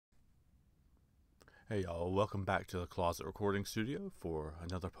Hey y'all, welcome back to the Closet Recording Studio for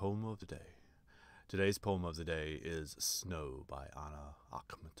another poem of the day. Today's poem of the day is Snow by Anna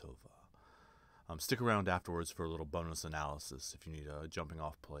Akhmatova. Stick around afterwards for a little bonus analysis if you need a jumping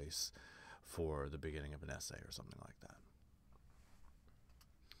off place for the beginning of an essay or something like that.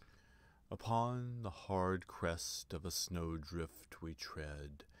 Upon the hard crest of a snowdrift we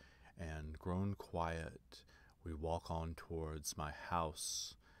tread, and grown quiet we walk on towards my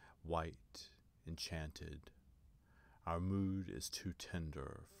house, white, enchanted. Our mood is too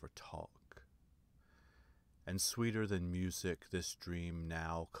tender for talk. And sweeter than music this dream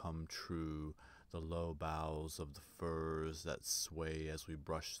now come true, the low boughs of the firs that sway as we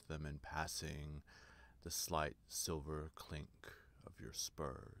brush them in passing, the slight silver clink of your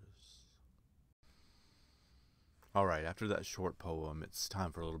spurs. Alright, after that short poem, it's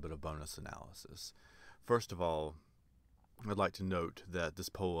time for a little bit of bonus analysis. First of all, I'd like to note that this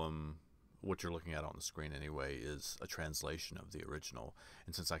poem, what you're looking at on the screen anyway, is a translation of the original.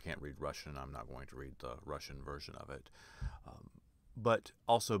 And since I can't read Russian, I'm not going to read the Russian version of it. But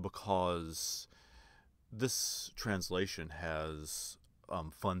also because this translation has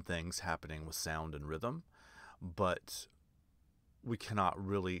fun things happening with sound and rhythm, but we cannot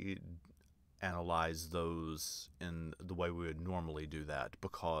really analyze those in the way we would normally do that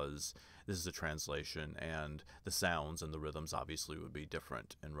because this is a translation and the sounds and the rhythms obviously would be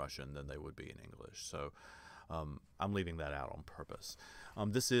different in Russian than they would be in English. So I'm leaving that out on purpose.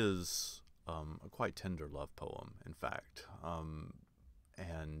 This is a quite tender love poem, in fact,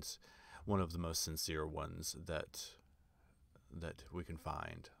 and one of the most sincere ones that we can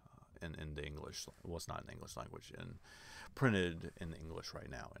find in the English. Well, it's not in the English language, printed in English right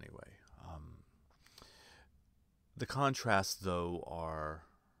now anyway. The contrasts, though, are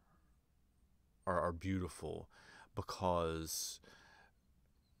beautiful because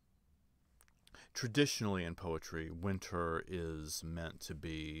traditionally in poetry, winter is meant to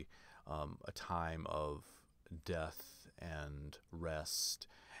be a time of death and rest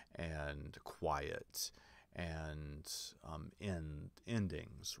and quiet and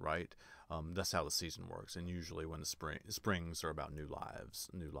endings, right? That's how the season works. And usually when the springs are about new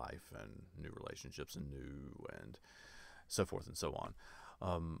life and new relationships and so forth and so on.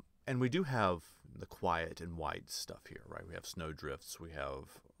 And we do have the quiet and white stuff here, right? We have snowdrifts, we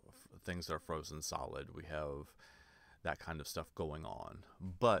have things that are frozen solid, we have that kind of stuff going on.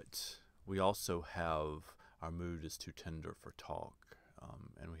 But we also have our mood is too tender for talk,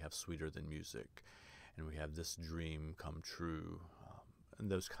 and we have sweeter than music, and we have this dream come true,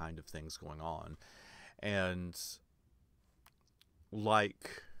 and those kind of things going on. And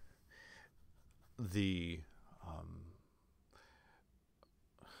like the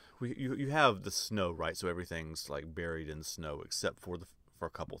you have the snow, right? So everything's like buried in snow except for a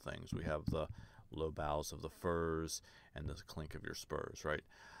couple things. We have the low boughs of the firs and the clink of your spurs, right?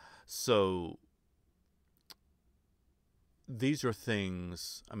 So these are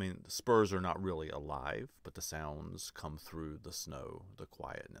things, I mean, the spurs are not really alive, but the sounds come through the snow, the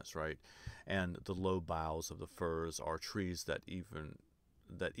quietness, right? And the low boughs of the firs are trees that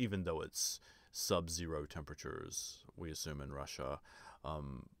even though it's sub-zero temperatures, we assume in Russia,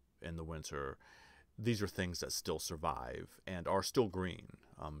 in the winter, these are things that still survive and are still green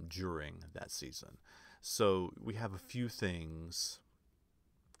during that season. So we have a few things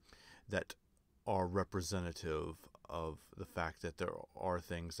that are representative of the fact that there are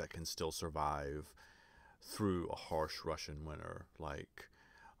things that can still survive through a harsh Russian winter, like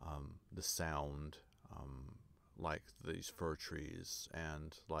the sound, like these fir trees,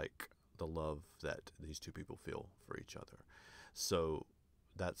 and like the love that these two people feel for each other. So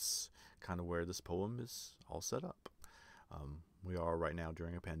that's kind of where this poem is all set up. We are right now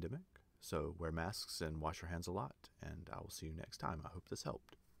during a pandemic, so wear masks and wash your hands a lot, and I will see you next time. I hope this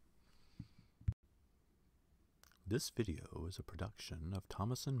helped. This video is a production of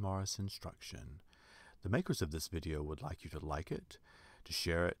Thomas & Morris Instruction. The makers of this video would like you to like it, to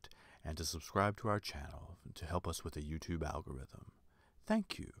share it, and to subscribe to our channel to help us with the YouTube algorithm.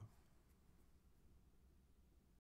 Thank you.